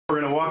We're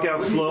going to walk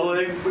out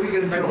slowly.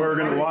 We're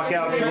going to walk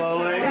out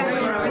slowly.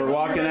 We're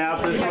walking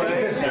out this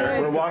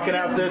way. We're walking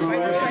out this way.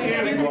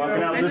 We're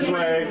walking out this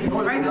way.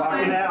 We're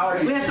walking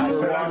out.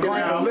 We're walking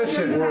out.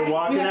 Listen. We're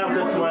walking out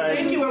this way.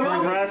 Thank you. We're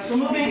moving. Press. We're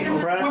moving.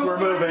 Press. We're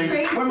moving.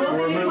 We're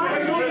moving. We're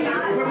moving.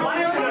 We're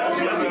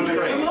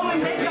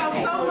moving. Thank y'all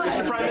so much.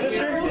 Mr. Prime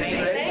Minister. Thank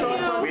you.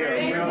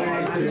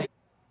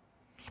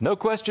 No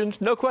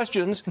questions, no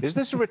questions. Is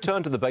this a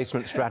return to the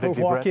basement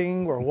strategy,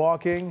 We're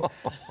walking.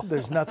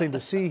 There's nothing to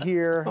see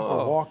here.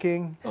 We're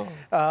walking.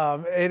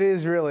 It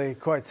is really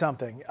quite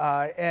something.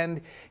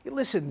 And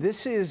listen,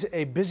 this is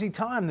a busy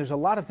time. There's a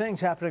lot of things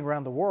happening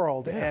around the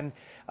world. Yeah.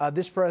 And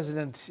this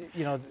president,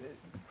 you know,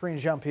 Karine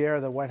Jean-Pierre,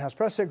 the White House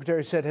press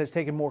secretary, said has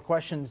taken more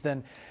questions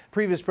than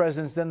previous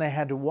presidents. Then they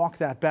had to walk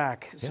that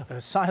back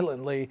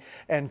silently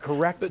and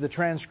correct the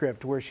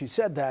transcript where she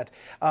said that.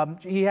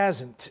 He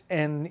hasn't,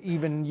 and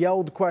even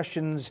yelled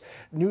questions,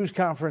 news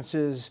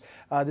conferences.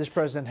 This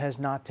president has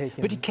not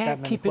taken but he can't that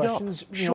many keep questions. It up.